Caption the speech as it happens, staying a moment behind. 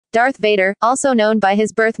Darth Vader, also known by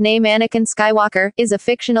his birth name Anakin Skywalker, is a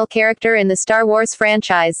fictional character in the Star Wars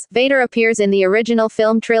franchise. Vader appears in the original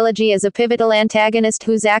film trilogy as a pivotal antagonist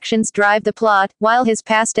whose actions drive the plot, while his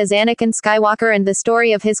past as Anakin Skywalker and the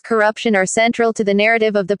story of his corruption are central to the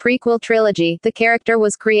narrative of the prequel trilogy. The character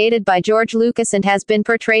was created by George Lucas and has been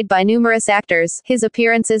portrayed by numerous actors. His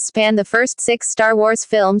appearances span the first 6 Star Wars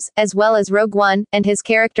films, as well as Rogue One, and his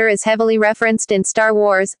character is heavily referenced in Star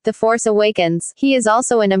Wars: The Force Awakens. He is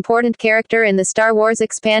also an important character in the Star Wars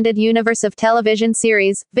expanded universe of television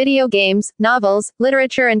series, video games, novels,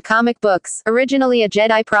 literature and comic books. Originally a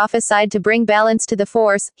Jedi prophesied to bring balance to the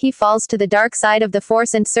Force, he falls to the dark side of the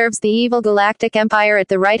Force and serves the evil Galactic Empire at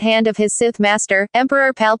the right hand of his Sith master,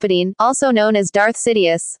 Emperor Palpatine, also known as Darth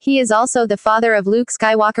Sidious. He is also the father of Luke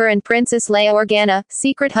Skywalker and Princess Leia Organa,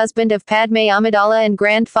 secret husband of Padme Amidala and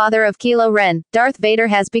grandfather of Kylo Ren. Darth Vader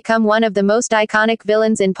has become one of the most iconic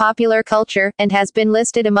villains in popular culture, and has been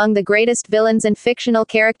listed among the greatest villains and fictional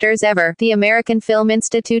characters ever. The American Film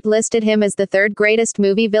Institute listed him as the 3rd greatest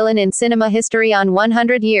movie villain in cinema history on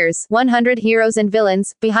 100 Years, 100 Heroes and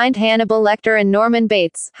Villains, behind Hannibal Lecter and Norman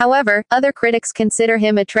Bates. However, other critics consider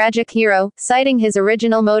him a tragic hero, citing his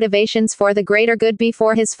original motivations for the greater good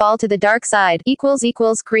before his fall to the dark side.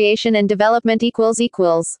 Creation and development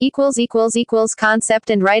concept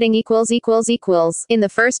and writing In the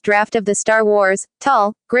first draft of the Star Wars,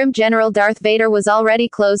 tall, grim General Darth Vader was already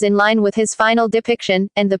close in line with his final depiction,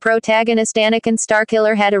 and the protagonist Anakin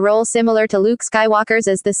Starkiller had a role similar to Luke Skywalker's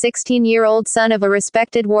as the 16-year-old son of a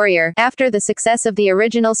respected warrior. After the success of the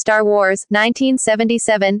original Star Wars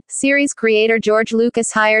 1977 series, creator George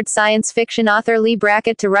Lucas hired science fiction author Lee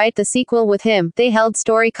Brackett to write the sequel with him. They held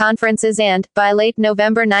story conferences and, by late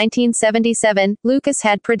November 1977, Lucas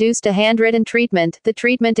had produced a handwritten treatment. The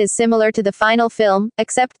treatment is similar to the final film,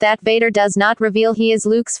 except that Vader does not reveal he is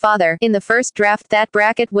Luke's father. In the first draft that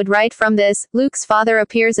Brackett would write from this, Luke's father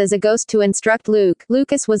appears as a ghost to instruct Luke.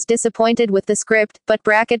 Lucas was disappointed with the script, but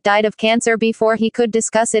Brackett died of cancer before he could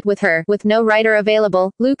discuss it with her. With no writer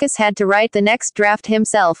available, Lucas had to write the next draft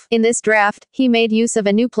himself. In this draft, he made use of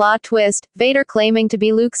a new plot twist, Vader claiming to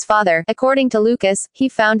be Luke's father. According to Lucas, he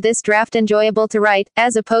found this draft enjoyable to write,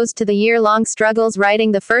 as opposed to the year-long struggles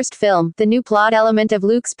writing the first film. The new plot element of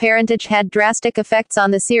Luke's parentage had drastic effects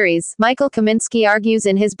on the series. Michael Kaminsky argues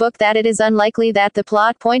in his book that it is unlikely that the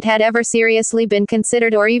plot point had ever seriously been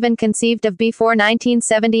considered or even conceived of before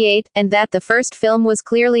 1978, and that the first film was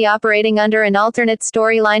clearly operating under an alternate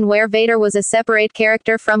storyline where Vader was a separate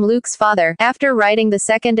character from Luke's father. After writing the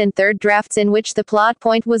second and third drafts in which the plot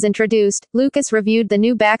point was introduced, Lucas reviewed the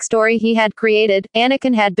new backstory he had created.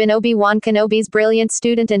 Anakin had been Obi-Wan Kenobi's brilliant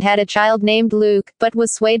student and had a child named Luke, but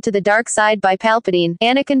was swayed to the dark side by Palpatine.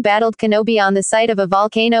 Anakin battled Kenobi on the site of a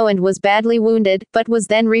volcano and was badly wounded, but was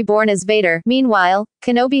then reborn as Vader. Meanwhile,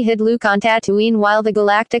 Kenobi hid Luke on Tatooine while the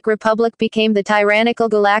Galactic Republic became the tyrannical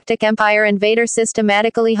Galactic Empire and Vader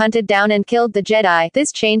systematically hunted down and killed the Jedi.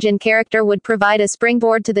 This change in character would provide a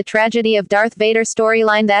springboard to the tragedy of Darth Vader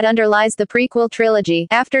storyline that underlies the prequel trilogy.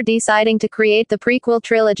 After deciding to create the prequel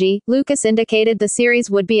trilogy, Lucas indicated the series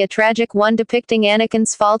would be a tragic one depicting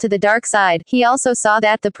Anakin's fall to the dark side. He also saw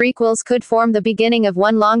that the prequels could form the beginning of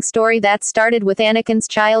one long story that started with Anakin's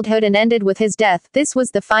childhood and ended with his death. This was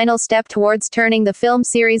the final step towards turning the film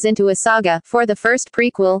series into a saga. For the first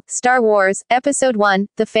prequel, Star Wars, Episode 1,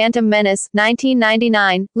 The Phantom Menace,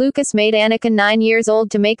 1999, Lucas made Anakin 9 years old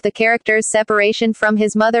to make the character's separation from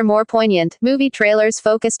his mother more poignant. Movie trailers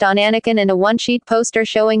focused on Anakin and a one-sheet poster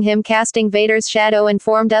showing him casting Vader's shadow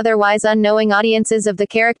informed otherwise unknowing audiences of the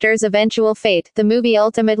character's eventual fate. The movie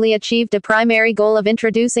ultimately achieved a primary goal of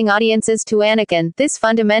introducing audiences to Anakin. This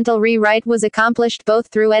fundamental rewrite was accomplished both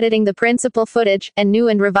through editing the principal footage, and new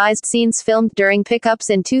and revised scenes filmed during pickups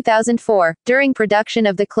in 2004. During production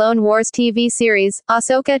of the Clone Wars TV series,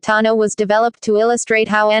 Ahsoka Tano was developed to illustrate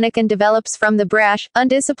how Anakin develops from the brash,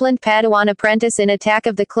 undisciplined Padawan apprentice in Attack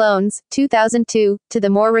of the Clones, 2002, to the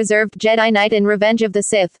more reserved Jedi Knight in Revenge of the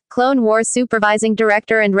Sith. Clone Wars supervising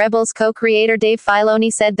director and Rebels co-creator Dave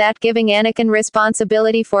Filoni said that giving Anakin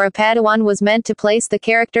responsibility for a Padawan was meant to place the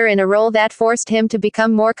character in a role that forced him to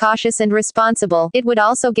become more cautious and responsible. It would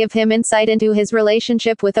also give him insight into his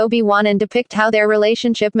relationship with Obi-Wan and depict how their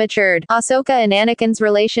relationship matured. Ahsoka and Anakin's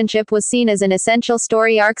relationship was seen as an essential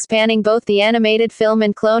story arc spanning both the animated film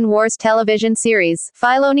and Clone Wars television series.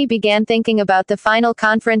 Filoni began thinking about the final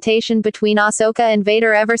confrontation between Ahsoka and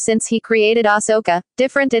Vader ever since he created Ahsoka.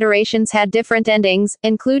 Different iterations had different endings,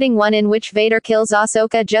 including one in which Vader kills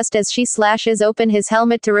Ahsoka just as she slashes open his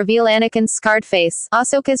helmet to reveal Anakin's scarred face.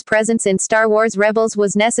 Ahsoka's presence in Star Wars Rebels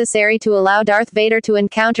was necessary to allow Darth Vader to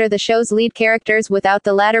encounter the show's lead characters without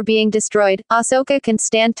the latter being destroyed. Ahsoka can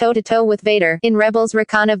stand toe-to-toe with Vader. In Rebels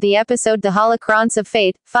recon of the episode The Holocrons of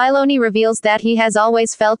Fate, Filoni reveals that he has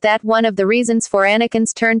always felt that one of the reasons for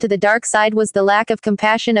Anakin's turn to the dark side was the lack of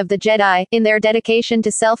compassion of the Jedi. In their dedication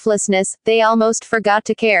to selflessness, they almost forgot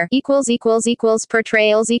to care.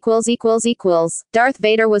 Portrayals. Darth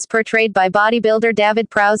Vader was portrayed by bodybuilder David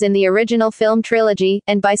Prowse in the original film trilogy,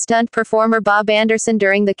 and by stunt performer Bob Anderson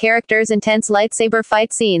during the character's intense lightsaber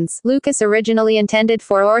fight scenes. Lucas originally intended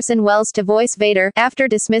for Orson Welles to voice Vader, after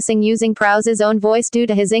dismissing using Prowse's own voice due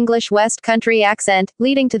to his English West Country accent,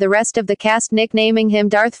 leading to the rest of the cast nicknaming him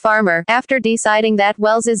Darth Farmer. After deciding that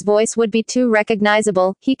Welles's voice would be too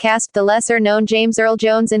recognizable, he cast the lesser-known James Earl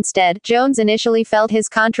Jones instead. Jones initially felt his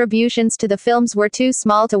contributions to the films were too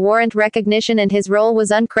small to warrant recognition, and his role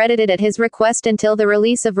was uncredited at his request until the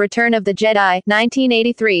release of Return of the Jedi,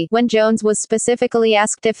 1983, when Jones was specifically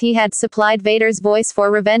asked if he had supplied Vader's voice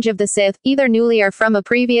for Revenge of the Sith, either newly or from a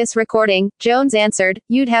previous recording. Jones answered,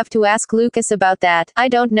 "You'd have to ask Lucas about that. I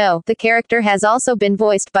don't know." The character has also been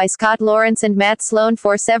voiced by Scott Lawrence and Matt Sloan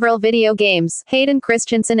for several video games. Hayden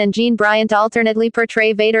Christensen and Gene Bryant alternately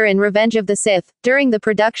portray Vader in Revenge of the Sith. During the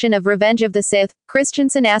production of Revenge of the Sith,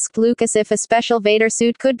 Christensen asked Lucas if a special Vader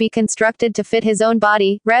suit could be constructed to fit his own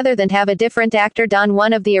body, rather than have a different actor don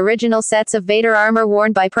one of the original sets of Vader armor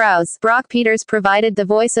worn by Prowse. Brock Peters provided the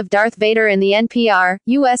voice of Darth Vader in the NPR,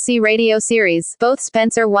 USC radio series. Both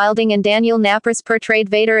Spencer Wilding and Daniel Napris portrayed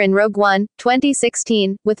Vader in Rogue One,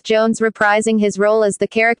 2016, with Jones reprising his role as the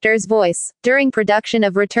character's voice. During production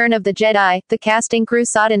of Return of the Jedi, the casting crew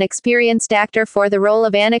sought an experienced actor for the role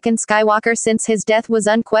of Anakin Skywalker since his death was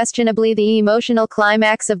unquestionably the emotional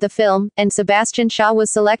climax of the film, and Sebastian Shaw was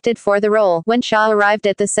selected for the role. When Shaw arrived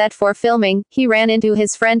at the set for filming, he ran into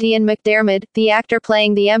his friend Ian McDiarmid, the actor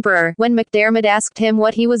playing the Emperor. When McDiarmid asked him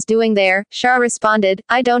what he was doing there, Shaw responded,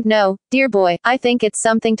 "I don't know, dear boy. I think it's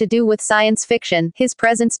something to do with science fiction." His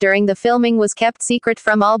presence during the filming was kept secret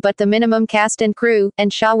from all but the minimum cast and crew,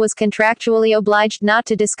 and Shaw was contractually obliged not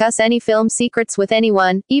to discuss any film secrets with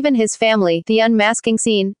anyone, even his family. The unmasking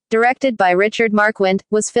scene, directed by Richard Marquand,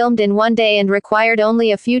 was filmed in one day and required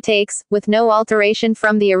only a few takes, with no alteration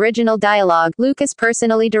from the original dialogue. Lucas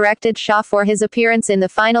personally directed Shaw for his appearance in the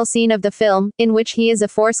final scene of the film, in which he is a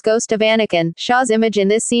Force ghost of Anakin. Shaw's image in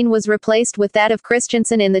this scene was replaced with that of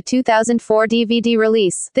Christensen in the 2004 DVD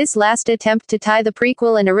release. This last attempt to tie the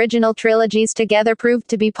prequel and original trilogies together proved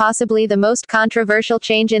to be possibly the most controversial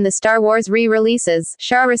change in the Star Wars re-releases.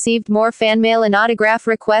 Shaw received more fan mail and autograph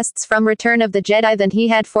requests from Return of the Jedi than he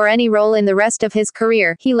had for any role in the rest of his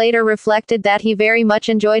career. He later reflected that he very much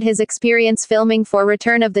enjoyed his experience filming for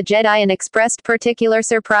Return of the Jedi and expressed particular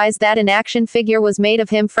surprise that an action figure was made of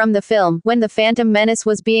him from the film. When The Phantom Menace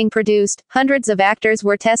was being produced, hundreds of actors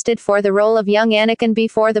were tested for the role of young Anakin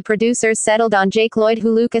before the producers settled on Jake Lloyd,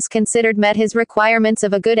 who Lucas considered met his requirements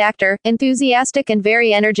of a good actor, enthusiastic and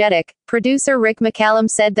very energetic. Producer Rick McCallum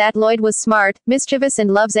said that Lloyd was smart, mischievous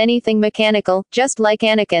and loves anything mechanical, just like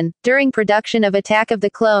Anakin. During production of Attack of the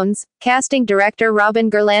Clones, casting director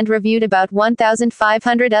Robin Gerland reviewed about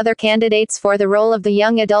 1,500 other candidates for the role of the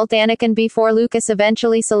young adult Anakin before Lucas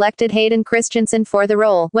eventually selected Hayden Christensen for the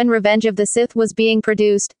role. When Revenge of the Sith was being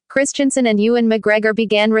produced, Christensen and Ewan McGregor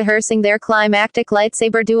began rehearsing their climactic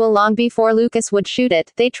lightsaber duel long before Lucas would shoot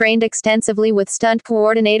it. They trained extensively with stunt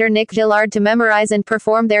coordinator Nick Gillard to memorize and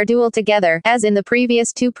perform their duel together. As in the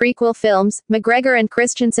previous two prequel films, McGregor and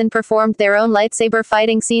Christensen performed their own lightsaber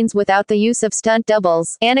fighting scenes without the use of stunt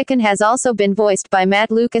doubles. Anakin has also been voiced by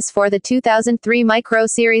Matt Lucas for the 2003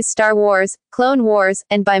 micro-series Star Wars, Clone Wars,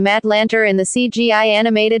 and by Matt Lanter in the CGI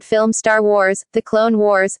animated film Star Wars, The Clone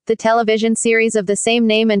Wars, the television series of the same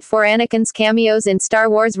name, and for Anakin's cameos in Star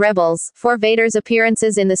Wars Rebels. For Vader's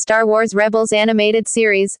appearances in the Star Wars Rebels animated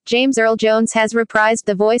series, James Earl Jones has reprised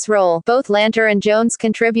the voice role. Both Lanter and Jones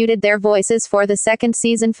contributed their voices for the second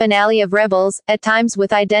season finale of Rebels, at times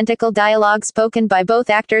with identical dialogue spoken by both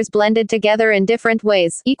actors blended together in different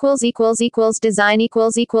ways. Design.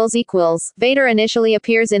 Vader initially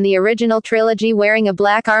appears in the original trilogy wearing a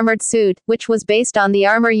black armored suit, which was based on the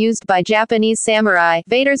armor used by Japanese samurai.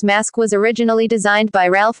 Vader's mask was originally designed by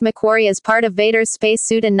Ralph McQuarrie as part of Vader's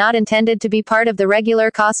spacesuit and not intended to be part of the regular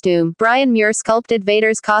costume. Brian Muir sculpted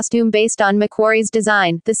Vader's costume based on McQuarrie's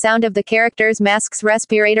design. The sound of the character's mask's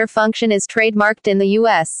respirator function is trademarked in the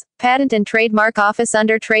U.S. Patent and Trademark Office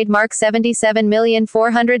under trademark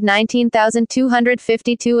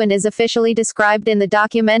 77,419,252 and is officially described in the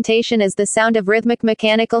documentation as the sound of rhythmic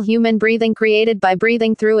mechanical human breathing created by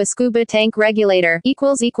breathing through a scuba tank regulator.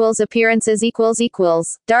 Appearances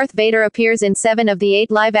Darth Vader appears in 7 of the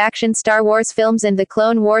 8 live-action Star Wars films and the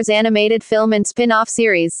Clone Wars animated film and spin-off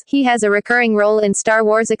series. He has a recurring role in Star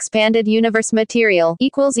Wars Expanded Universe material.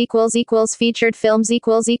 Featured films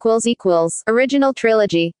Original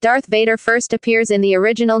trilogy. Darth Vader first appears in the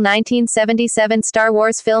original 1977 Star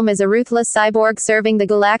Wars film as a ruthless cyborg serving the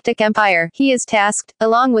Galactic Empire. He is tasked,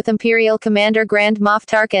 along with Imperial Commander Grand Moff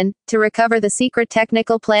Tarkin, to recover the secret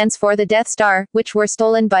technical plans for the Death Star, which were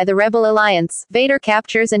stolen by the Rebel Alliance. Vader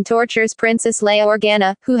captures and tortures Princess Leia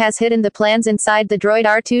Organa, who has hidden the plans inside the droid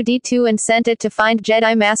R2-D2 and sent it to find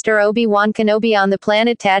Jedi Master Obi-Wan Kenobi on the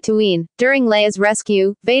planet Tatooine. During Leia's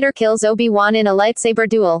rescue, Vader kills Obi-Wan in a lightsaber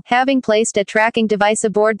duel. Having placed a tracking device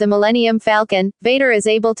aboard the Millennium Falcon, Vader is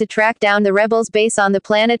able to track down the Rebels' base on the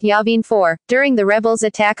planet Yavin 4. During the Rebels'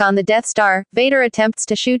 attack on the Death Star, Vader attempts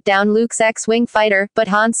to shoot down Luke's X-Wing fighter, but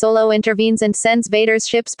Han Solo intervenes and sends Vader's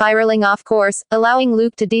ship spiraling off course, allowing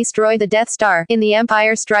Luke to destroy the Death Star. In The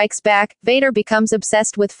Empire Strikes Back, Vader becomes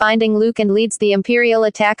obsessed with finding Luke and leads the Imperial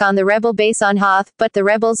attack on the Rebel base on Hoth, but the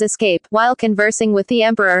Rebels escape. While conversing with the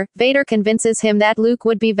Emperor, Vader convinces him that Luke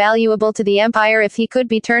would be valuable to the Empire if he could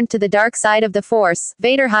be turned to the dark side of the Force.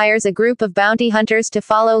 Vader hires a group of bounty hunters to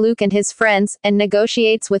follow Luke and his friends, and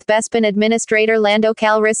negotiates with Bespin Administrator Lando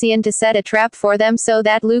Calrissian to set a trap for them so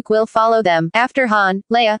that Luke will follow them. After Han,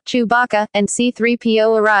 Leia, Chewbacca, and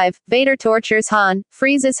C-3PO arrive, Vader tortures Han,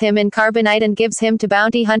 freezes him in carbonite and gives him to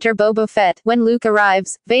bounty hunter Boba Fett. When Luke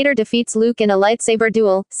arrives, Vader defeats Luke in a lightsaber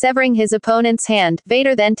duel, severing his opponent's hand.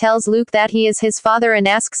 Vader then tells Luke that he is his father and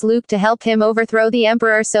asks Luke to help him overthrow the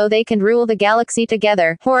Emperor so they can rule the galaxy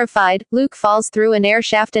together. Horrified, Luke falls through an air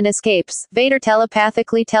shaft and escapes. Vader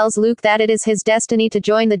telepathically tells Luke that it is his destiny to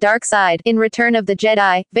join the dark side. In Return of the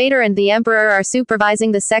Jedi, Vader and the Emperor are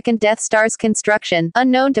supervising the second Death Star's construction.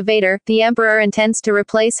 Unknown to Vader, the Emperor intends to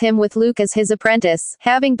replace him with Luke as his apprentice.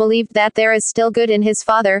 Having believed that there is still good in his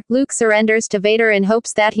father, Luke surrenders to Vader in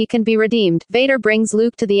hopes that he can be redeemed. Vader brings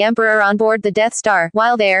Luke to the Emperor on board the Death Star.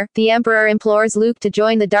 While there, the Emperor implores Luke to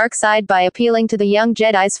join the dark side by appealing to the young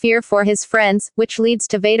Jedi's fear for his friends, which leads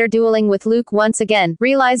to Vader dueling with Luke once again.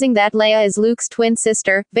 Realizing that Leia is Luke's twin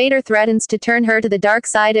sister, Vader threatens to turn her to the dark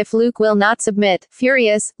side if Luke will not submit.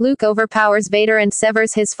 Furious, Luke overpowers Vader and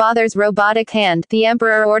severs his father's robotic hand. The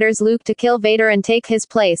Emperor orders Luke to kill Vader and take his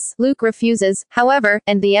place. Luke refuses, however,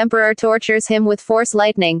 and the Emperor tortures him with Force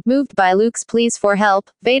lightning. Moved by Luke's pleas for help,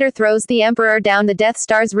 Vader throws the Emperor down the Death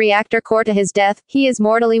Star's reactor core to his death. He is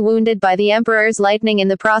mortally wounded by the Emperor's lightning in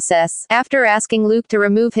the process. After asking Luke to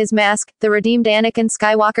remove his mask, the redeemed Anakin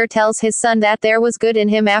Skywalker tells his son that there was good in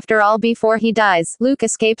him after all before he dies. Luke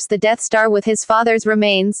escapes the Death Star with his father's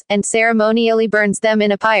remains, and ceremonially burns them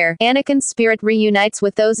in a pyre. Anakin's spirit reunites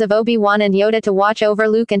with those of Obi-Wan and Yoda to watch over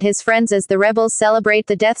Luke and his friends as the rebels celebrate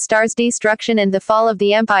the Death Star's destruction and the fall of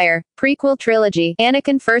the Empire. Prequel trilogy.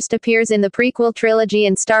 Anakin first appears in the prequel trilogy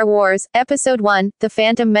in Star Wars, Episode 1, The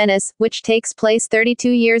Phantom Menace, which takes place 32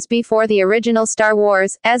 years before the original Star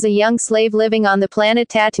Wars, as a young slave living on the planet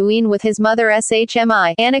Tatooine with his mother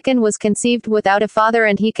Shmi. Anakin was conceived without a father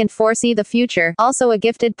and he can foresee the future. Also a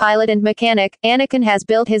gifted pilot and mechanic, Anakin has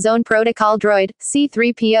built his own protocol droid,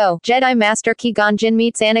 C-3PO. Jedi Master Qui-Gon Jinn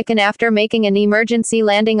meets Anakin after making an emergency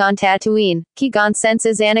landing on Tatooine. Qui-Gon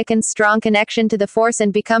senses Anakin's strong connection to the Force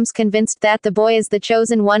and becomes convinced that the boy is the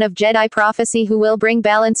chosen one of Jedi prophecy who will bring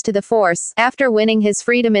balance to the Force. After winning his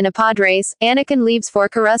freedom in a pod race, Anakin leaves for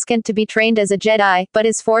Coruscant to be trained as a Jedi, but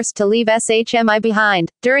is forced to leave Shmi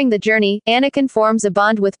behind. During the journey, Anakin forms a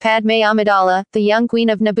bond with Padme Amidala, the young queen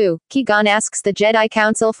of Naboo. Qui-Gon asks the Jedi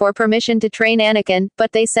Council for permission to train Anakin,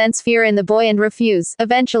 but they sense fear in the boy and refuse.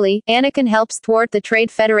 Eventually, Anakin helps thwart the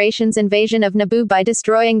Trade Federation's invasion of Naboo by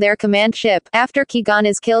destroying their command ship. After Qui-Gon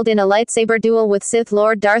is killed in a lightsaber duel with Sith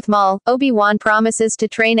Lord Darth Maul, Obi-Wan promises to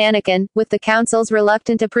train Anakin, with the Council's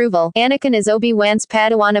reluctant approval. Anakin is Obi-Wan's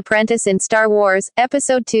Padawan apprentice in Star Wars,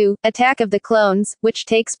 Episode 2, Attack of the Clones, which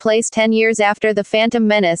takes place 10 years after The Phantom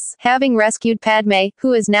Menace. Having rescued Padme,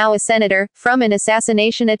 who is now a senator, from an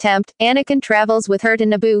assassination attempt, Anakin travels with her to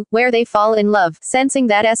Naboo, where they fall in love. Sensing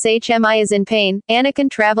that Shmi is in pain, Anakin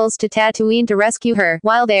travels to Tatooine to rescue her.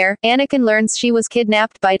 While there, Anakin learns she was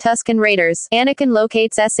kidnapped by Tusken Raiders. Anakin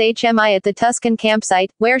locates Shmi at the Tusken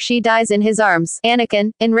campsite, where she dies in his arms.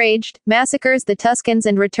 Anakin, enraged, massacres the Tuskens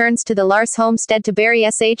and returns to the Lars homestead to bury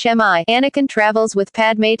Shmi. Anakin travels with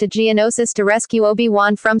Padme to Geonosis to rescue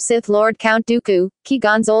Obi-Wan from Sith Lord Count Dooku.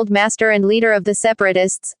 Qui-Gon's old master and leader of the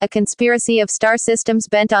Separatists, a conspiracy of star systems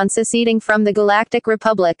bent on seceding from the Galactic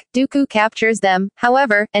Republic. Dooku captures them,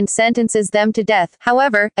 however, and sentences them to death.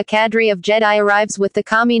 However, a cadre of Jedi arrives with the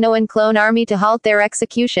Kaminoan clone army to halt their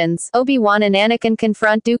executions. Obi-Wan and Anakin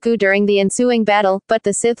confront Dooku during the ensuing battle, but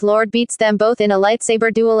the Sith Lord beats them both in a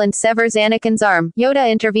lightsaber duel and severs Anakin's arm.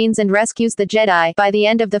 Yoda intervenes and rescues the Jedi. By the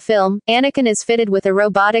end of the film, Anakin is fitted with a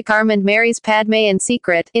robotic arm and marries Padme in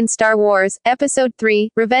secret. In Star Wars, Episode 3,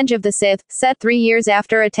 Revenge of the Sith, set 3 years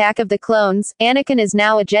after Attack of the Clones, Anakin is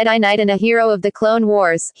now a Jedi Knight and a hero of the Clone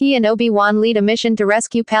Wars. He and Obi-Wan lead a mission to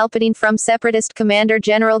rescue Palpatine from Separatist Commander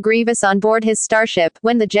General Grievous on board his starship.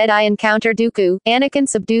 When the Jedi encounter Dooku, Anakin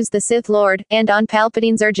subdues the Sith Lord, and on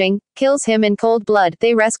Palpatine's urging, kills him in cold blood.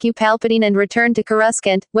 They rescue Palpatine and return to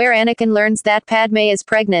Coruscant, where Anakin learns that Padme is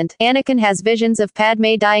pregnant. Anakin has visions of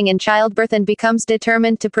Padme dying in childbirth and becomes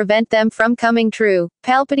determined to prevent them from coming true.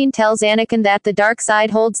 Palpatine tells Anakin that the dark side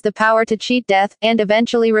holds the power to cheat death, and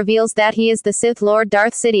eventually reveals that he is the Sith Lord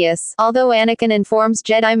Darth Sidious. Although Anakin informs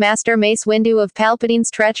Jedi Master Mace Windu of Palpatine's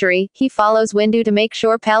treachery, he follows Windu to make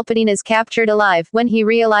sure Palpatine is captured alive. When he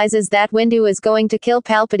realizes that Windu is going to kill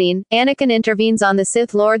Palpatine, Anakin intervenes on the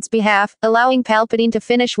Sith Lord's behalf, allowing Palpatine to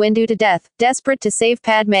finish Windu to death. Desperate to save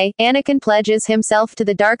Padme, Anakin pledges himself to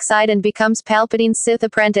the dark side and becomes Palpatine's Sith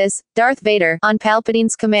apprentice, Darth Vader. On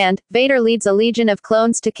Palpatine's command, Vader leads a legion of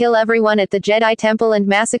clones to kill everyone at the Jedi Temple and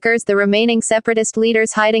massacres the remaining Separatist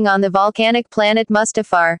leaders hiding on the volcanic planet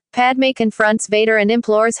Mustafar. Padme confronts Vader and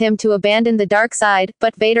implores him to abandon the dark side,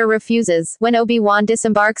 but Vader refuses. When Obi-Wan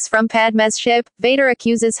disembarks from Padme's ship, Vader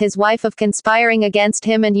accuses his wife of conspiring against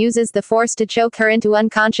him and uses the Force to choke her into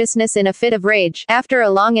unconsciousness in a fit of rage. After a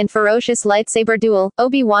long and ferocious lightsaber duel,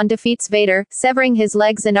 Obi-Wan defeats Vader, severing his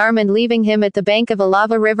legs and arm and leaving him at the bank of a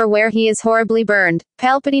lava river where he is horribly burned.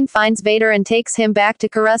 Palpatine finds Vader and takes him back to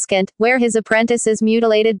Coruscant, where his apprentice's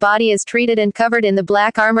mutilated body is treated and covered in the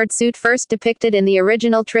black armored suit first depicted in the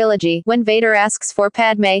original trilogy. When Vader asks for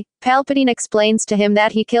Padme, Palpatine explains to him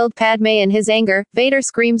that he killed Padme in his anger. Vader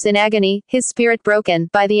screams in agony, his spirit broken.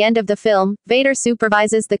 By the end of the film, Vader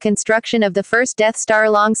supervises the construction of the first Death Star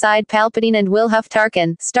alongside Palpatine and Wilhuff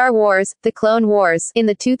Tarkin. Star Wars, The Clone Wars. In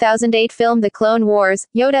the 2008 film The Clone Wars,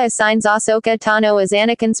 Yoda assigns Ahsoka Tano as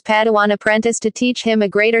Anakin's Padawan apprentice to teach him a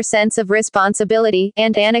greater sense of responsibility,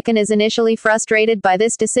 and Anakin is initially frustrated by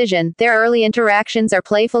this decision. Their early interactions are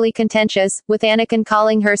playfully contentious, with Anakin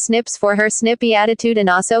calling her Snips for her snippy attitude and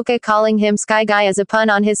Ahsoka calling him Sky Guy as a pun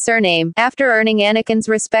on his surname. After earning Anakin's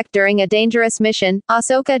respect during a dangerous mission,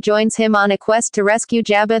 Ahsoka joins him on a quest to rescue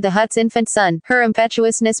Jabba the Hutt's infant son. Her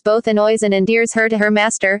impetuousness both annoys and endears her to her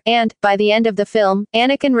master, and, by the end of the film,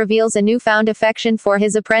 Anakin reveals a newfound affection for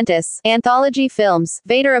his apprentice. Anthology films.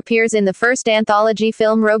 Vader appears in the first anthology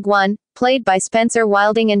film Rogue One, played by Spencer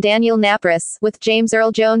Wilding and Daniel Napris, with James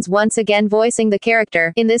Earl Jones once again voicing the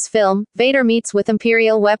character. In this film, Vader meets with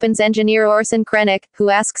Imperial weapons engineer Orson Krennic, who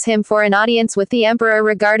asks him for an audience with the Emperor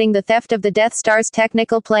regarding the theft of the Death Star's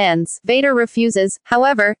technical plans. Vader refuses,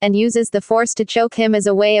 however, and uses the Force to choke him as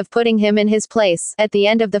a way of putting him in his place. At the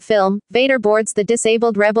end of the film, Vader boards the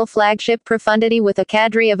disabled rebel flagship Profundity with a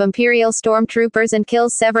cadre of Imperial stormtroopers and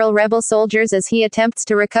kills several rebel soldiers as he attempts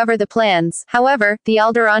to recover the plans. However, the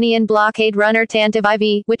Alderaanian blockade runner Tantive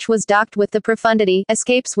IV, which was docked with the Profundity,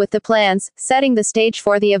 escapes with the plans, setting the stage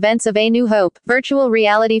for the events of A New Hope. Virtual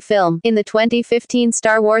reality film. In the 2015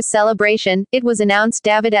 Star Wars Celebration, it was announced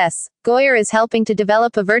David S. Goyer is helping to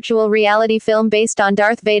develop a virtual reality film based on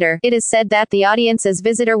Darth Vader. It is said that the audience as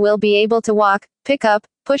visitor will be able to walk, pick up,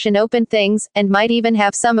 push and open things, and might even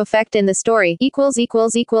have some effect in the story.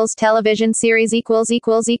 Television series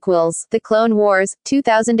The Clone Wars,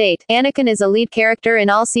 2008. Anakin is a lead character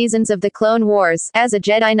in all seasons of The Clone Wars. As a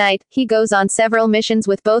Jedi Knight, he goes on several missions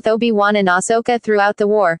with both Obi-Wan and Ahsoka throughout the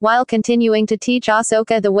war. While continuing to teach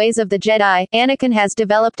Ahsoka the ways of the Jedi, Anakin has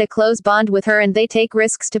developed a close bond with her and they take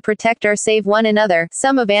risks to protect or save one another.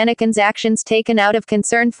 Some of Anakin's actions taken out of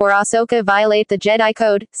concern for Ahsoka violate the Jedi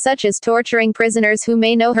Code, such as torturing prisoners who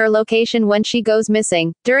may know her location when she goes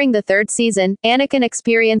missing. During the third season, Anakin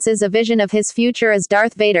experiences a vision of his future as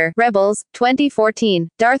Darth Vader. Rebels, 2014.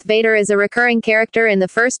 Darth Vader is a recurring character in the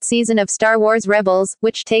first season of Star Wars Rebels,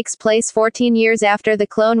 which takes place 14 years after the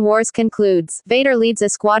Clone Wars concludes. Vader leads a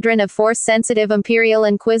squadron of Force-sensitive Imperial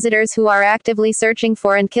Inquisitors who are actively searching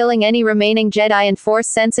for and killing any remaining Jedi and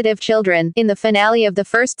Force-sensitive children. In the finale of the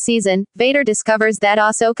first season, Vader discovers that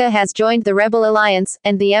Ahsoka has joined the Rebel Alliance,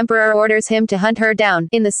 and the Emperor orders him to hunt her down. down.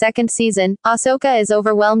 In the second season, Ahsoka is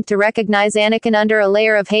overwhelmed to recognize Anakin under a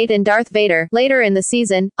layer of hate in Darth Vader. Later in the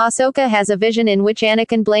season, Ahsoka has a vision in which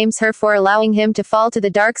Anakin blames her for allowing him to fall to the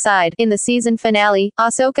dark side. In the season finale,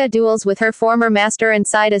 Ahsoka duels with her former master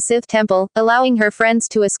inside a Sith temple, allowing her friends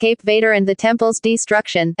to escape Vader and the temple's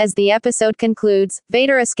destruction. As the episode concludes,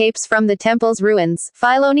 Vader escapes from the temple's ruins.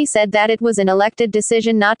 Filoni said that it was an elected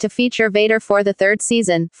decision not to feature Vader for the third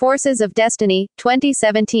season. Forces of Destiny,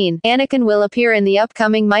 2017. Anakin will appear in the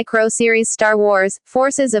upcoming micro-series Star Wars,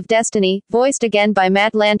 Forces of Destiny, voiced again by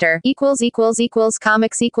Matt Lanter.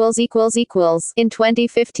 Comics In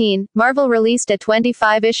 2015, Marvel released a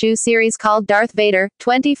 25-issue series called Darth Vader,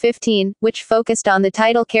 2015, which focused on the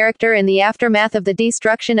title character in the aftermath of the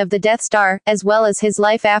destruction of the Death Star, as well as his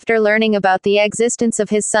life after learning about the existence of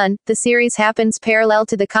his son. The series happens parallel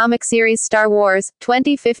to the comic series Star Wars,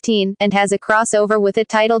 2015, and has a crossover with it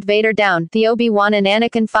titled Vader Down. The Obi-Wan and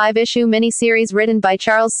Anakin 5-issue miniseries written by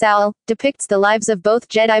Charles Sowell depicts the lives of both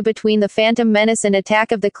Jedi between The Phantom Menace and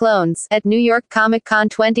Attack of the Clones. At New York Comic Con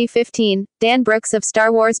 2015, Dan Brooks of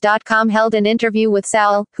StarWars.com held an interview with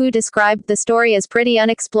Sowell, who described the story as pretty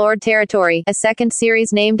unexplored territory. A second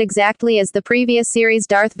series named exactly as the previous series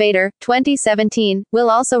Darth Vader, 2017, will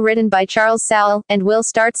also written by Charles Sowell, and will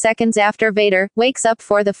start seconds after Vader wakes up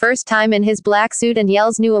for the first time in his black suit and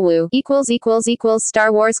yells Nuawu.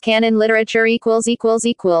 Star Wars canon literature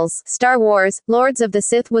Star Wars, Lords of the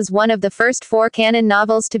Sith was one of the first 4 canon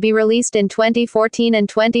novels to be released in 2014 and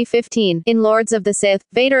 2015. In Lords of the Sith,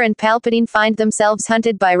 Vader and Palpatine find themselves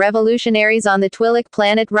hunted by revolutionaries on the Twi'lek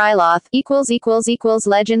planet Ryloth.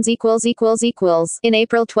 Legends In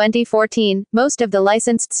April 2014, most of the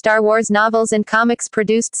licensed Star Wars novels and comics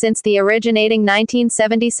produced since the originating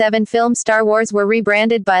 1977 film Star Wars were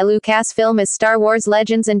rebranded by Lucasfilm as Star Wars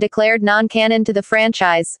Legends and declared non-canon to the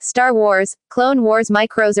franchise. Star Wars, Clone Wars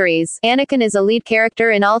microseries. Anakin is a lead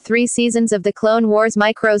character in all 3 seasons of the Clone Wars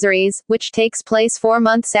microseries, which takes place 4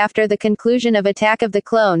 months after the conclusion of Attack of the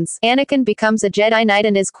Clones. Anakin becomes a Jedi Knight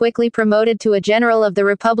and is quickly promoted to a general of the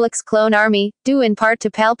Republic's clone army, due in part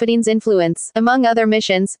to Palpatine's influence. Among other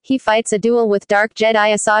missions, he fights a duel with Dark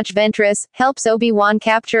Jedi Asajj Ventress, helps Obi-Wan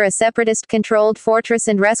capture a separatist-controlled fortress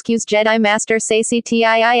and rescues Jedi Master Saci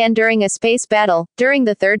Tiin during a space battle. During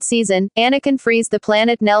the 3rd season, Anakin frees the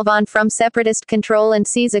planet Nelvon from separatist control and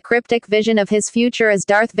sees a cryptic vision of his future as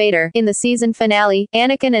Darth Vader. In the season finale,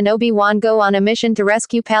 Anakin and Obi-Wan go on a mission to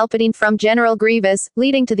rescue Palpatine from General Grievous,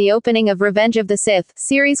 leading to the opening of Revenge of the Sith.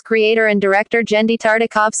 Series creator and director Genndy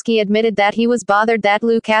Tartakovsky admitted that he was bothered that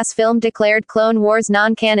Lucasfilm declared Clone Wars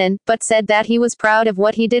non-canon, but said that he was proud of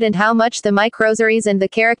what he did and how much the microseries and the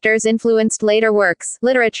characters influenced later works.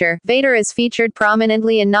 Literature. Vader is featured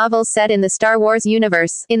prominently in novels set in the Star Wars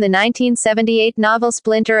universe. In the 1978 novel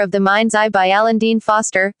Splinter of the Mind's Eye by Alan Dean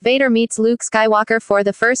Foster, Vader meets Luke Skywalker for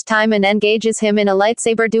the first time and engages him in a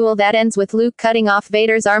lightsaber duel that ends with Luke cutting off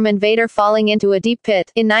Vader's arm and Vader falling into a deep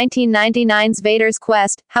pit. In 1999's Vader's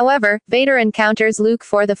Quest, however, Vader encounters Luke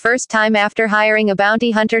for the first time after hiring a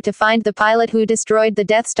bounty hunter to find the pilot who destroyed the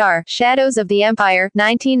Death Star. Shadows of the Empire,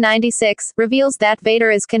 1996, reveals that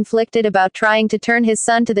Vader is conflicted about trying to turn his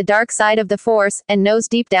son to the dark side of the Force, and knows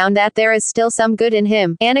deep down that there is still some good in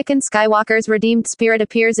him. Anakin Skywalker's redeemed spirit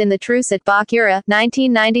appears in The Truce at Bakura,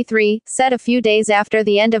 1993, set a few days after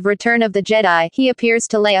the end of Return of the Jedi. He appears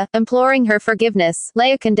to Leia, imploring her forgiveness.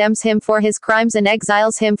 Leia condemns him for his crimes and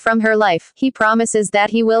exiles him from her life. He promises that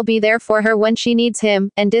he will be there for her when she needs him,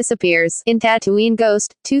 and disappears. In Tatooine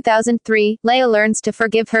Ghost, 2003, Leia learns to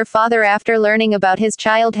forgive her father after learning about his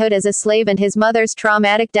childhood as a slave and his mother's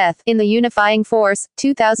traumatic death. In The Unifying Force,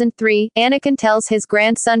 2003, Anakin tells his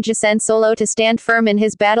grandson Jacen Solo to stand firm in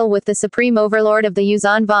his battle with the Supreme Overlord of the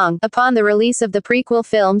Yuuzhan Vong. Upon the release of the prequel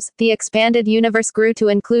films, the expanded universe grew to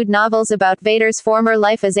include novels about Vader's former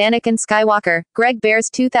life as Anakin Skywalker. Greg Bear's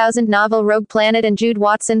 2000 novel Rogue Planet and Jude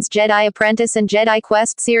Watson's Jedi Apprentice and Jedi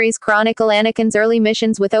Quest series chronicle Anakin's early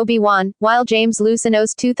missions with Obi-Wan, while James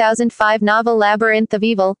Luceno's 2005 novel Labyrinth of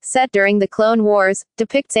Evil, set during the Clone Wars,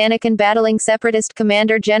 depicts Anakin battling Separatist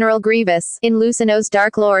Commander General Grievous. In Luceno's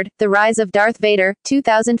Dark Lord, The Rise of Darth Vader,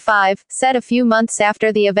 2005, set a few months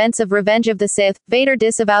after the events of Revenge of the Sith, Vader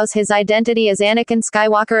disavows his identity as Anakin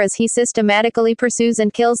Skywalker as he systematically pursues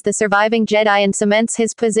and kills the surviving Jedi and cements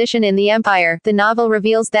his position in the Empire. The novel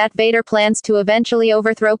reveals that Vader plans to eventually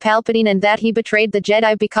overthrow Palpatine and that he betrayed the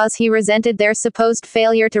Jedi because he resented their supposed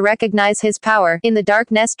failure to recognize his power. In the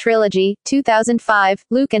Dark Nest trilogy, 2005,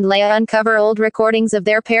 Luke and Leia uncover old recordings of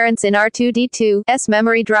their parents in R2-D2's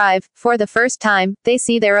memory drive. For the first time, they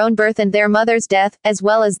see their own birth and their mother's death, as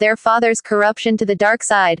well as their father's corruption to the dark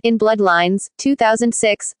side. In Bloodlines,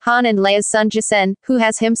 2006, Han and Leia's son Jacen, who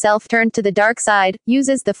has himself turned turned to the dark side,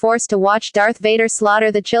 uses the Force to watch Darth Vader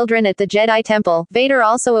slaughter the children at the Jedi Temple. Vader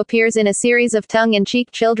also appears in a series of tongue-in-cheek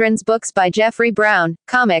children's books by Jeffrey Brown.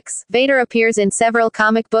 Comics. Vader appears in several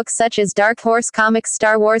comic books such as Dark Horse Comics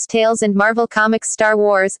Star Wars Tales and Marvel Comics Star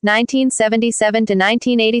Wars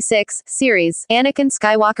 1977-1986 series. Anakin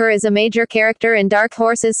Skywalker is a major character in Dark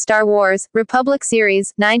Horse's Star Wars Republic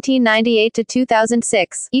series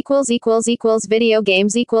 1998-2006. Video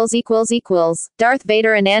games. Darth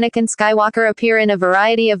Vader and Anakin Skywalker appear in a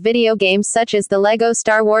variety of video games such as the LEGO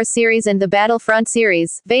Star Wars series and the Battlefront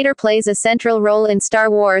series. Vader plays a central role in Star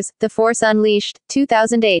Wars The Force Unleashed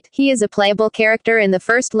 2008. He is a playable character in the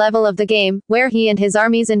first level of the game, where he and his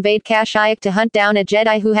armies invade Kashyyyk to hunt down a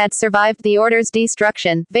Jedi who had survived the Order's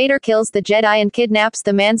destruction. Vader kills the Jedi and kidnaps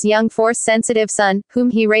the man's young Force-sensitive son, whom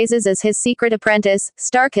he raises as his secret apprentice,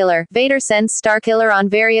 Starkiller. Vader sends Starkiller on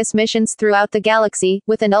various missions throughout the galaxy,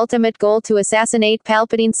 with an ultimate goal to assassinate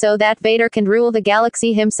Palpatine so that Vader can rule the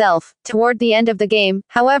galaxy himself. Toward the end of the game,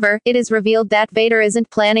 however, it is revealed that Vader isn't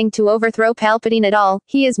planning to overthrow Palpatine at all,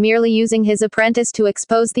 he is merely using his apprentice to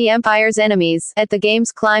expose the Empire's enemies. At the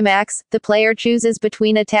game's climax, the player chooses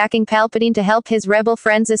between attacking Palpatine to help his rebel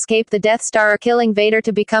friends escape the Death Star or killing Vader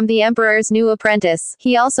to become the Emperor's new apprentice.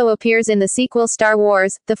 He also appears in the sequel Star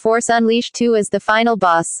Wars The Force Unleashed 2 as the final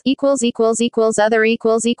boss.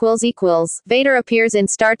 Vader appears in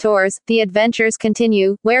Star Tours The Adventures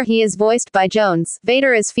Continue, where he is voiced by Jones.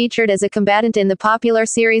 Vader is featured as a combatant in the popular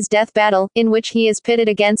series Death Battle, in which he is pitted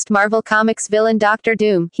against Marvel Comics villain Doctor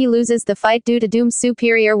Doom. He loses the fight due to Doom's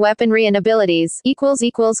superior weaponry and abilities.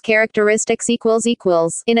 Characteristics.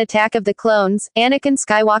 In Attack of the Clones, Anakin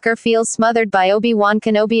Skywalker feels smothered by Obi-Wan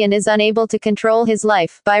Kenobi and is unable to control his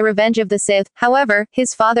life. By Revenge of the Sith, however,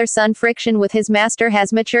 his father-son friction with his master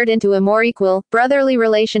has matured into a more equal, brotherly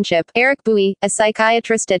relationship. Eric Bowie, a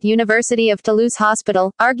psychiatrist at University of Toulouse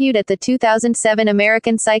Hospital, argued at the 2007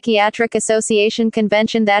 American Psychiatric Association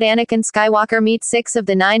convention that Anakin Skywalker meets 6 of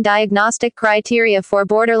the 9 diagnostic criteria for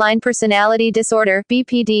borderline personality disorder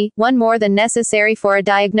 (BPD), one more than necessary for a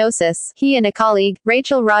diagnosis. He and a colleague,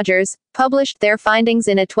 Rachel Rogers, published their findings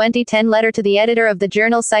in a 2010 letter to the editor of the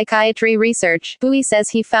journal Psychiatry Research. Bowie says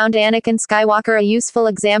he found Anakin Skywalker a useful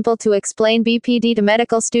example to explain BPD to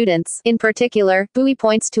medical students. In particular, Bowie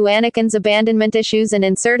points to Anakin's abandonment issues and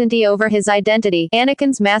uncertainty over his identity.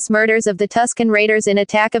 Anakin's mass murders of the Tusken Raiders in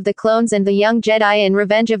Attack of the Clones and the Young Jedi in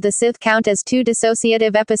Revenge of the Sith count as 2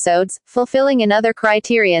 dissociative episodes, fulfilling another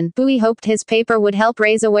criterion. Bowie hoped his paper would help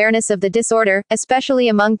raise awareness of the disorder, especially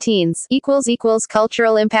among teens.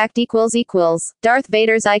 Cultural impact. Darth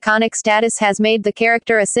Vader's iconic status has made the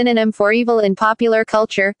character a synonym for evil in popular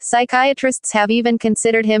culture. Psychiatrists have even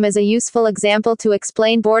considered him as a useful example to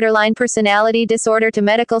explain borderline personality disorder to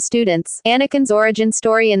medical students. Anakin's origin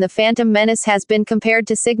story in The Phantom Menace has been compared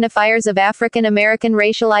to signifiers of African American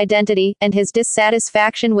racial identity, and his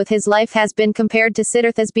dissatisfaction with his life has been compared to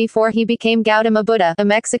Siddhartha's before he became Gautama Buddha. A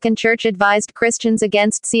Mexican church advised Christians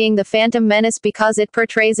against seeing The Phantom Menace because it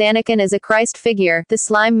portrays Anakin as a Christ figure. The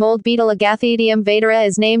slime mold beetle Agatheridium vadera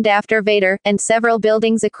is named after Vader, and several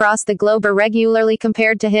buildings across the globe are regularly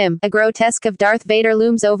compared to him. A grotesque of Darth Vader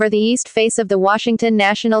looms over the east face of the Washington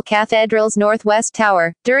National Cathedral's northwest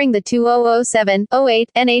tower. During the 2007-08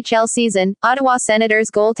 NHL season, Ottawa Senators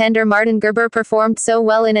goaltender Martin Gerber performed so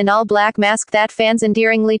well in an all-black mask that fans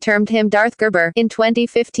endearingly termed him Darth Gerber. In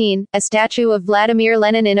 2015, a statue of Vladimir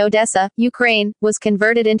Lenin in Odessa, Ukraine, was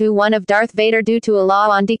converted into one of Darth Vader due to a law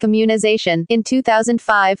on decommunization. In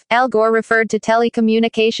 2005, Al Gore referred to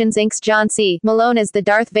Telecommunications Inc.'s John C. Malone as the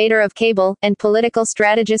Darth Vader of cable, and political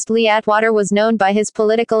strategist Lee Atwater was known by his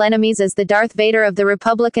political enemies as the Darth Vader of the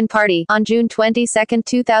Republican Party. On June 22,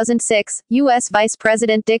 2006, U.S. Vice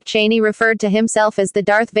President Dick Cheney referred to himself as the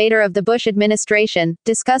Darth Vader of the Bush administration.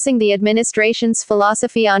 Discussing the administration's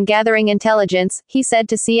philosophy on gathering intelligence, he said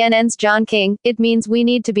to CNN's John King, "It means we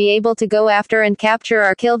need to be able to go after and capture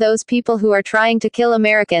or kill those people who are trying to kill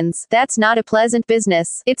Americans. That's not a pleasant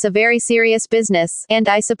business. It's a very serious business. And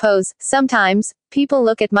I suppose, sometimes, people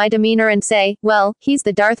look at my demeanor and say, well, he's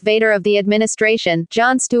the Darth Vader of the administration."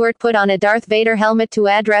 Jon Stewart put on a Darth Vader helmet to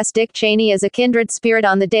address Dick Cheney as a kindred spirit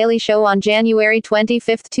on The Daily Show on January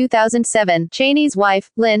 25, 2007. Cheney's wife,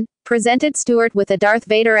 Lynn, presented Stewart with a Darth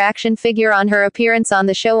Vader action figure on her appearance on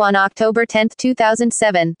the show on October 10,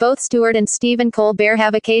 2007. Both Stewart and Stephen Colbert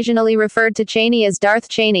have occasionally referred to Cheney as Darth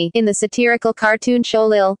Cheney. In the satirical cartoon show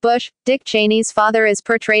Lil Bush, Dick Cheney's father is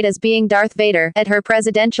portrayed as being Darth Vader. At her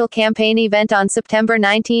presidential campaign event on September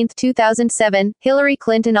 19, 2007, Hillary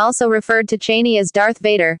Clinton also referred to Cheney as Darth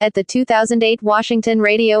Vader. At the 2008 Washington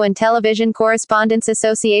Radio and Television Correspondents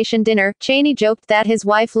Association dinner, Cheney joked that his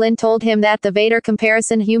wife Lynn told him that the Vader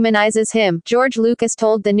comparison human humanizes him, George Lucas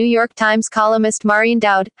told the New York Times columnist Maureen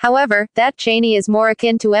Dowd, however, that Cheney is more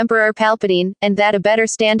akin to Emperor Palpatine, and that a better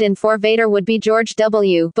stand-in for Vader would be George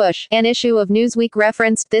W. Bush. An issue of Newsweek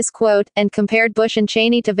referenced this quote, and compared Bush and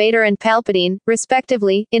Cheney to Vader and Palpatine,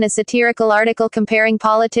 respectively, in a satirical article comparing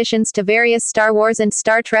politicians to various Star Wars and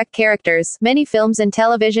Star Trek characters. Many films and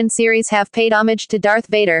television series have paid homage to Darth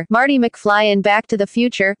Vader. Marty McFly in Back to the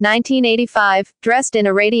Future, 1985, dressed in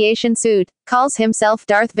a radiation suit, calls himself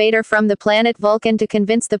Darth Vader from the planet Vulcan to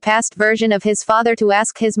convince the past version of his father to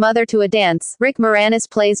ask his mother to a dance. Rick Moranis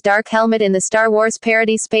plays Dark Helmet in the Star Wars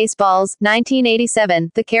parody Spaceballs,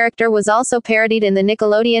 1987. The character was also parodied in the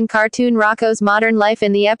Nickelodeon cartoon Rocko's Modern Life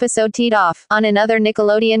in the episode Teed Off. On another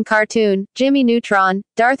Nickelodeon cartoon, Jimmy Neutron,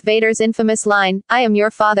 Darth Vader's infamous line, "I am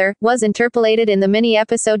your father," was interpolated in the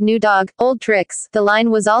mini-episode New Dog, Old Tricks. The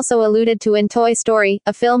line was also alluded to in Toy Story,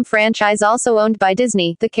 a film franchise also owned by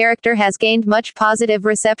Disney. The character has gained much positive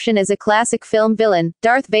reception as a classic film villain.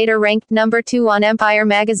 Darth Vader ranked number 2 on Empire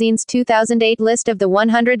magazine's 2008 list of the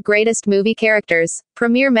 100 greatest movie characters.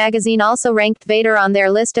 Premiere magazine also ranked Vader on their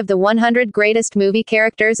list of the 100 greatest movie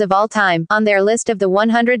characters of all time. On their list of the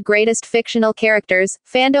 100 greatest fictional characters,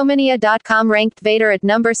 Fandomania.com ranked Vader at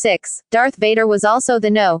number 6. Darth Vader was also the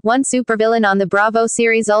No. 1 supervillain on the Bravo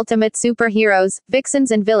series Ultimate Superheroes, Vixens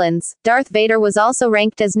and Villains. Darth Vader was also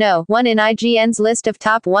ranked as No. 1 in IGN's list of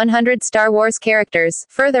top 100 Star Wars characters.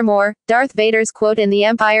 Furthermore, Darth Vader's quote in The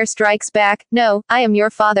Empire Strikes Back, "No, I am your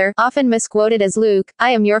father," often misquoted as Luke,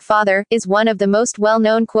 "I am your father," is one of the most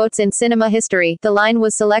well-known quotes in cinema history. The line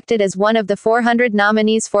was selected as one of the 400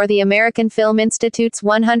 nominees for the American Film Institute's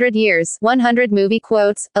 100 Years 100 Movie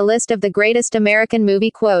Quotes, a list of the greatest American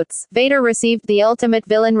movie quotes. Vader received the Ultimate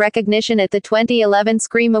Villain recognition at the 2011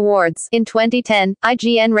 Scream Awards. In 2010,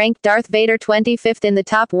 IGN ranked Darth Vader 25th in the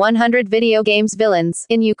top 100 video games villains.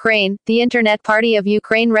 In Ukraine, the Internet Party of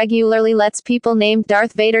Ukraine regularly lets people named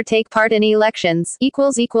Darth Vader take part in elections.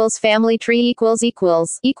 Family tree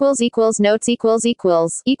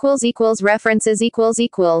notes references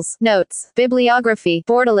notes. Bibliography.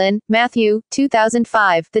 Bordelin, Matthew,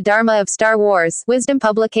 2005. The Dharma of Star Wars. Wisdom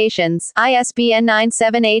Publications. ISBN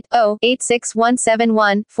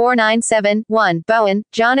 978-0-86171-497-1. Bowen,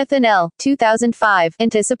 Jonathan L. 2005.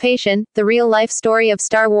 Anticipation, The Real-Life Story of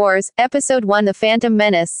Star Wars, Episode 1 The Phantom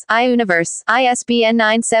Menace. iUniverse. ISBN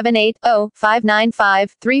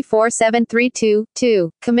 978-0-595-34732-2.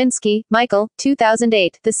 Kaminsky, Michael,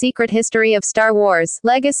 2008. The Secret History of Star Wars.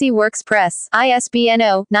 Legacy Works Press. ISBN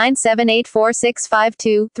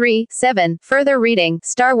 0-9784652-3-7. Further reading.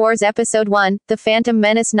 Star Wars Episode 1, The Phantom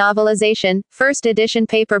Menace novelization, first edition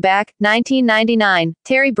paperback, 1999.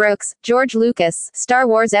 Terry Brooks, George Lucas. Star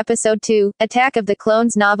Wars Episode 2, Attack of the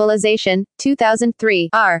Clones novelization, 2003.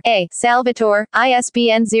 R. A. Salvatore,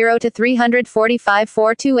 ISBN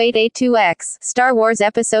 0-345-42882-X. Star Wars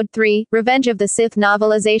Episode 3, Revenge of the Sith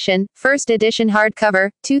novelization, first edition hardcover,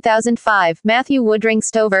 2005. Matthew Woodring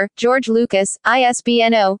Stover, George Lucas,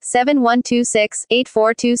 ISBN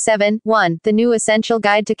 0-7126-8427-1. The New Essential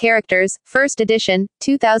Guide to Characters, first edition,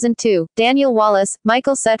 2002. Daniel Wallace,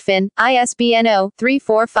 Michael Sutphin, ISBN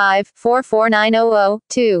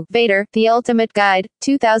 0-345-44900-2. Vader, The Ultimate Guide,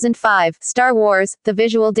 2005. Star Wars, The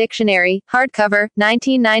Visual Dictionary, hardcover,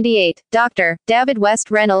 1998. Dr. David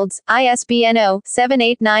West Reynolds, ISBN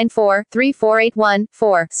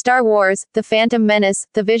 0-7894-3481-4. Star Wars, The Phantom Menace,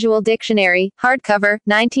 The Visual Dictionary, hardcover,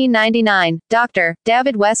 1999. Dr.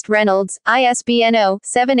 David West Reynolds, ISBN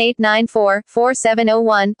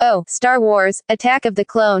 0-7894-4701-0. Star Wars, Attack of the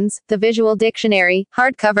Clones, The Visual Dictionary,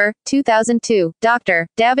 hardcover, 2002. Dr.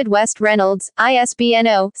 David West Reynolds, ISBN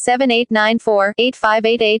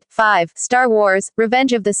 0-7894-8588-5. Star Wars,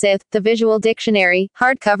 Revenge of the Sith, The Visual Dictionary,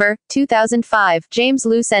 hardcover, 2005. James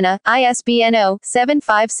Lucena, ISBN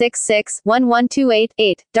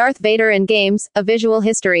 0-7566-11288-8. Darth Vader in Games, A Visual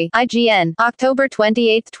History. IGN. October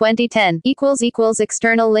 28, 2010.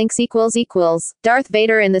 External links Darth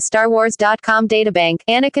Vader in the StarWars.com databank.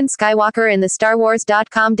 Anakin Skywalker in the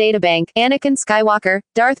StarWars.com databank. Anakin Skywalker,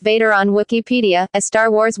 Darth Vader on Wikipedia, a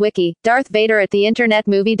Star Wars wiki. Darth Vader at the Internet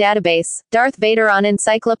Movie Database. Darth Vader on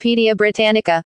Encyclopedia Britannica.